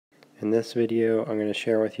In this video, I'm going to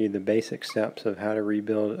share with you the basic steps of how to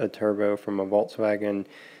rebuild a turbo from a Volkswagen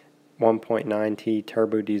 1.9T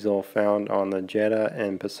turbo diesel found on the Jetta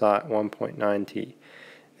and Passat 1.9T.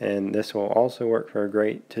 And this will also work for a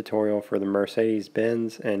great tutorial for the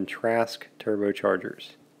Mercedes-Benz and Trask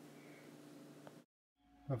turbochargers.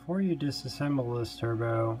 Before you disassemble this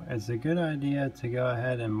turbo, it's a good idea to go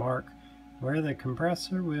ahead and mark where the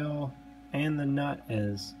compressor wheel and the nut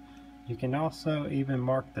is. You can also even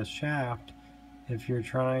mark the shaft if you're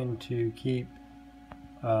trying to keep,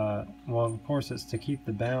 well, of course it's to keep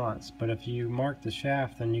the balance, but if you mark the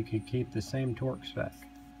shaft, then you could keep the same torque spec.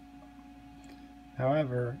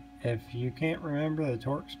 However, if you can't remember the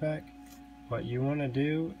torque spec, what you want to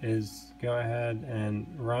do is go ahead and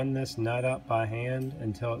run this nut up by hand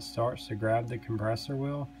until it starts to grab the compressor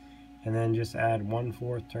wheel, and then just add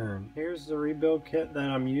 1/4 turn. Here's the rebuild kit that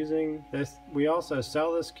I'm using. We also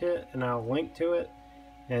sell this kit, and I'll link to it.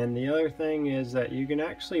 And the other thing is that you can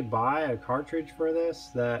actually buy a cartridge for this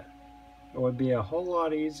that would be a whole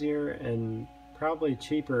lot easier and probably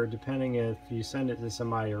cheaper depending if you send it to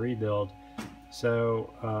somebody to rebuild. So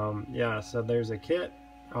yeah, so there's a kit.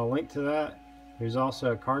 I'll link to that. There's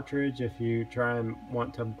also a cartridge if you try and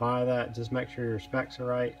want to buy that. Just make sure your specs are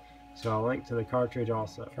right. So I'll link to the cartridge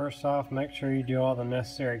also. First off, make sure you do all the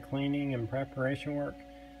necessary cleaning and preparation work.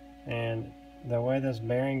 And the way this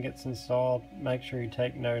bearing gets installed, make sure you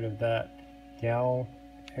take note of that dowel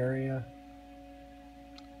area.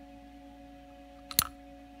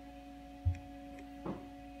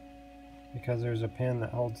 Because there's a pin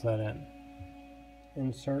that holds that in.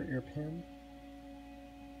 Insert your pin.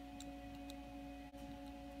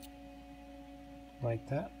 Like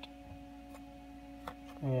that.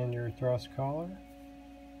 And your thrust collar.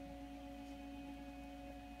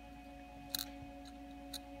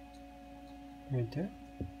 Right there.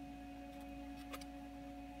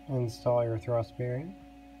 Install your thrust bearing.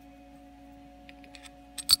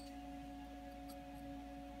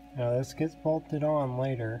 Now this gets bolted on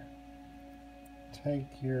later. Take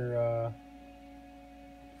your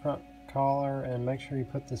front collar and make sure you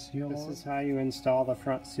put the seal on. This is how you install the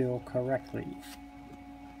front seal correctly.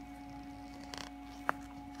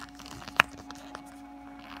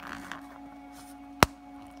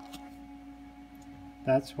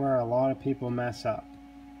 That's where a lot of people mess up.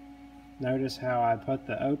 Notice how I put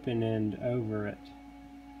the open end over it.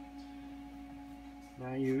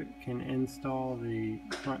 Now you can install the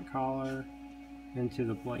front collar into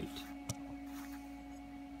the plate.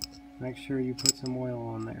 Make sure you put some oil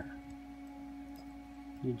on there.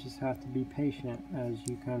 You just have to be patient as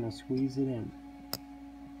you kind of squeeze it in.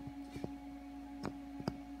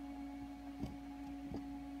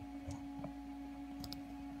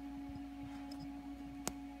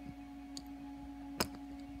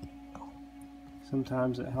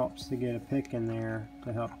 Sometimes it helps to get a pick in there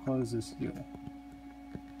to help close the seal.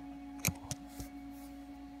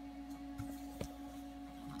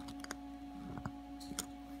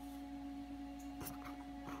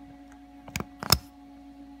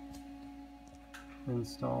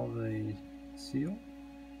 Install the seal.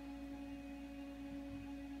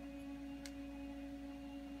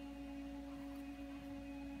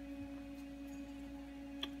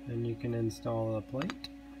 And you can install the plate.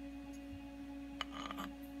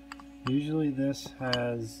 Usually this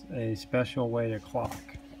has a special way to clock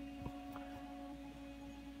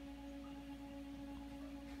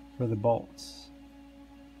for the bolts.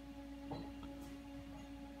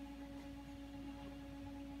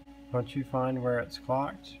 Once you find where it's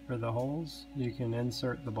clocked for the holes, you can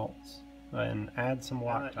insert the bolts and add some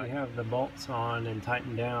Loctite. Now that you have the bolts on and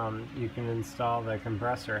tightened down, you can install the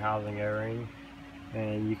compressor housing O-ring,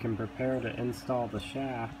 and you can prepare to install the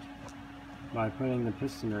shaft by putting the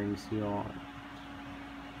piston ring seal on.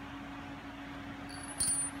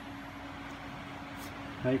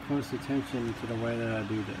 Pay close attention to the way that I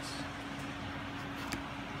do this.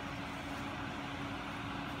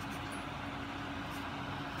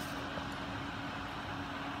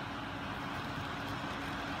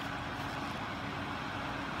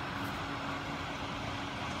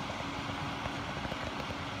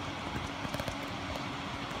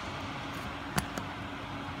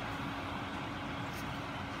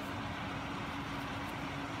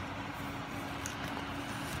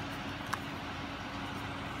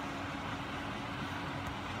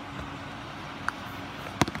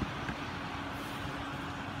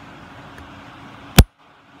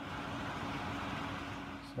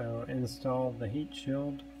 So install the heat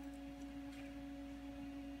shield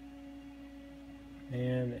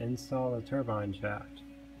and install the turbine shaft.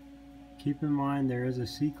 Keep in mind there is a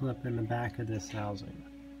C-clip in the back of this housing.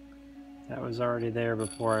 That was already there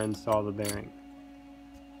before I installed the bearing.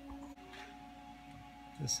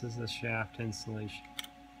 This is the shaft installation.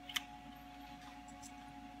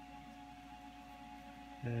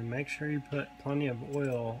 And make sure you put plenty of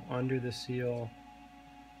oil under the seal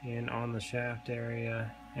and on the shaft area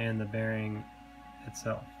and the bearing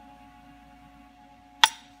itself.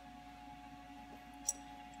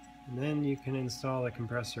 And then you can install the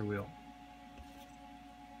compressor wheel.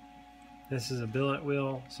 This is a billet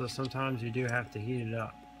wheel, so sometimes you do have to heat it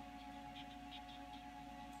up.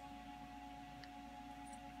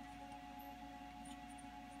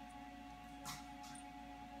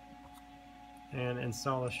 And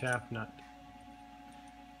install a shaft nut.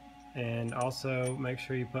 And also make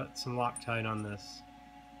sure you put some Loctite on this.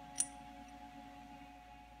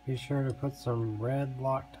 Be sure to put some red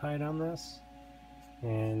Loctite on this.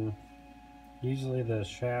 And usually the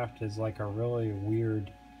shaft is like a really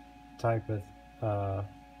weird type of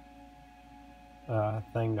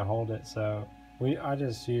thing to hold it, so I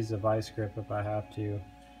just use a vice grip if I have to.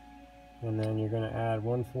 And then you're going to add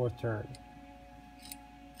 1/4 turn.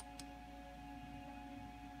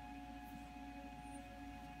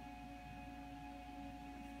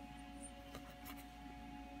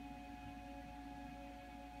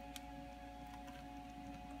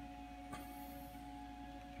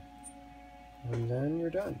 And then you're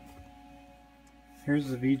done. Here's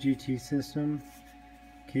the VGT system.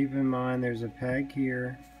 Keep in mind there's a peg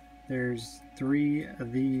here. There's 3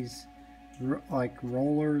 of these like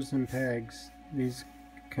rollers and pegs. These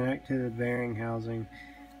connect to the bearing housing.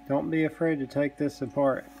 Don't be afraid to take this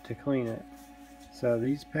apart to clean it. So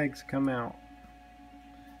these pegs come out.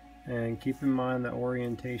 And keep in mind the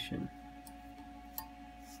orientation.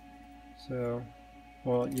 So,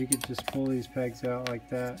 well, you could just pull these pegs out like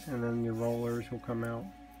that, and then your rollers will come out.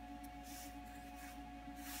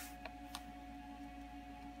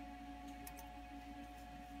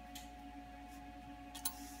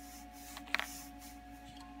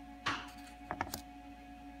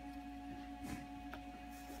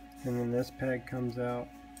 And then this peg comes out,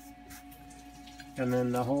 and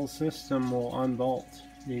then the whole system will unbolt.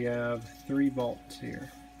 You have 3 bolts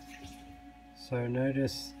here. So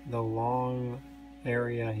notice the long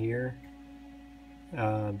area here.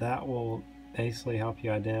 That will basically help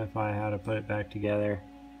you identify how to put it back together.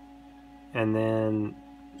 And then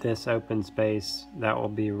this open space, that will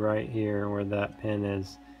be right here where that pin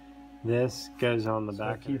is. This goes on the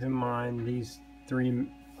back. So keep in mind these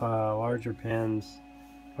 3 larger pins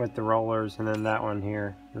with the rollers, and then that one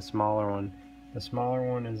here, the smaller one. The smaller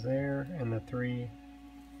one is there, and the 3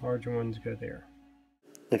 larger ones go there.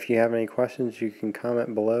 If you have any questions, you can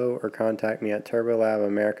comment below or contact me at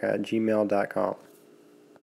turbolabamerica@gmail.com.